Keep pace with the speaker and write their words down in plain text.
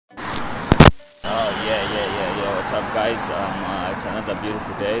what's up, guys? It's another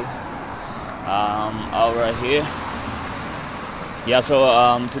beautiful day over here. Yeah,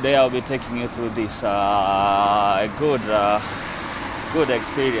 so today I'll be taking you through this good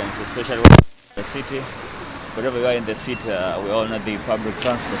experience, especially in the city. Wherever we are in the city, we all know the public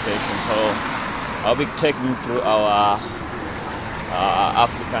transportation. So I'll be taking you through our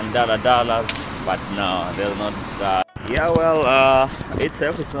African dollars, but no, there's not. Yeah, well, it's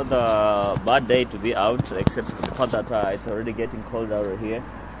not a bad day to be out, except for the fact that it's already getting cold over here.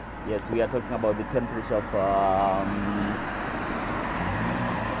 Yes, we are talking about the temperature of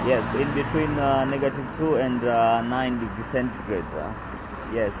yes, in between -2 and 9 degrees centigrade.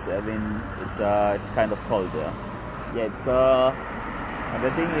 Yes, I mean it's kind of cold. Yeah, it's and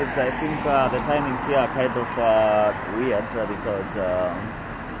the thing is, I think the timings here are kind of weird because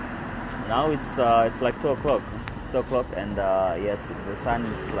now it's like 2 o'clock. It's 2 o'clock, and yes, the sun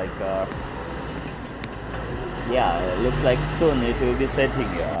is like yeah, it looks like soon it will be setting.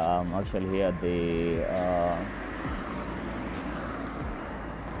 Actually here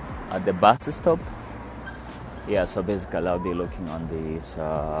at the bus stop. Yeah, so basically I'll be looking on this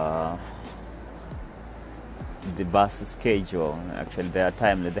the bus schedule. Actually, they are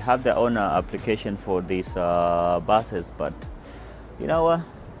timely. They have their own application for these buses, but you know what?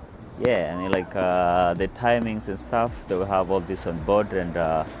 Yeah, I mean, like the timings and stuff, they will have all this on board, and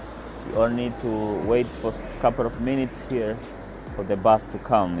you all need to wait for a couple of minutes here for the bus to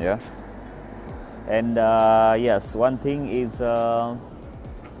come. Yeah, and yes, one thing is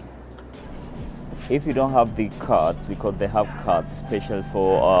if you don't have the cards, because they have cards special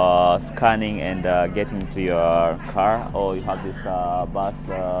for scanning and getting to your car, or you have this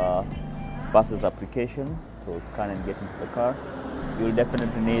buses application to scan and get into the car, you'll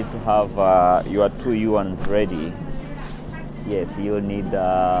definitely need to have your 2 yuans ready. Yes, you'll need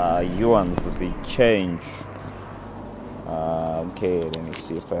yuans to be changed. Okay, let me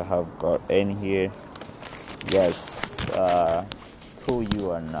see if I have got any here. Yes, 2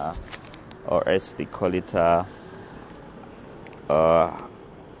 yuan. Or as they call it,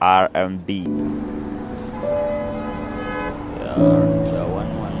 RMB. Yeah,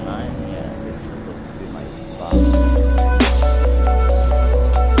 119. Yeah, this is supposed to be my spam.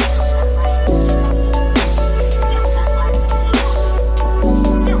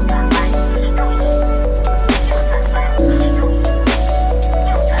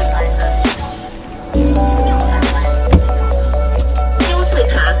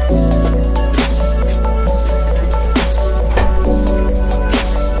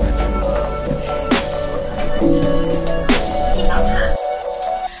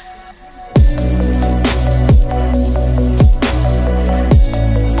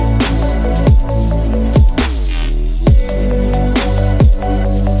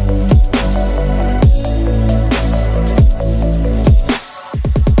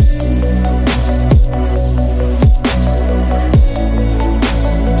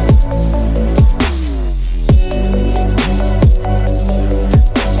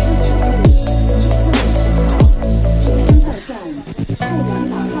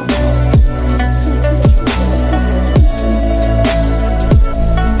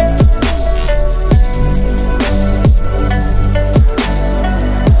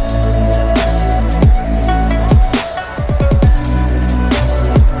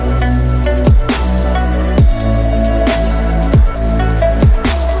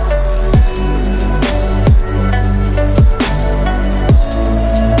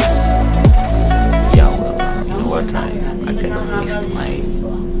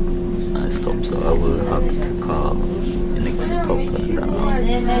 So I will have to pick the next stop and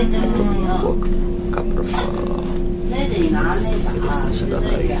walk a couple of minutes to the destination that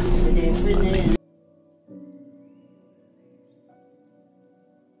I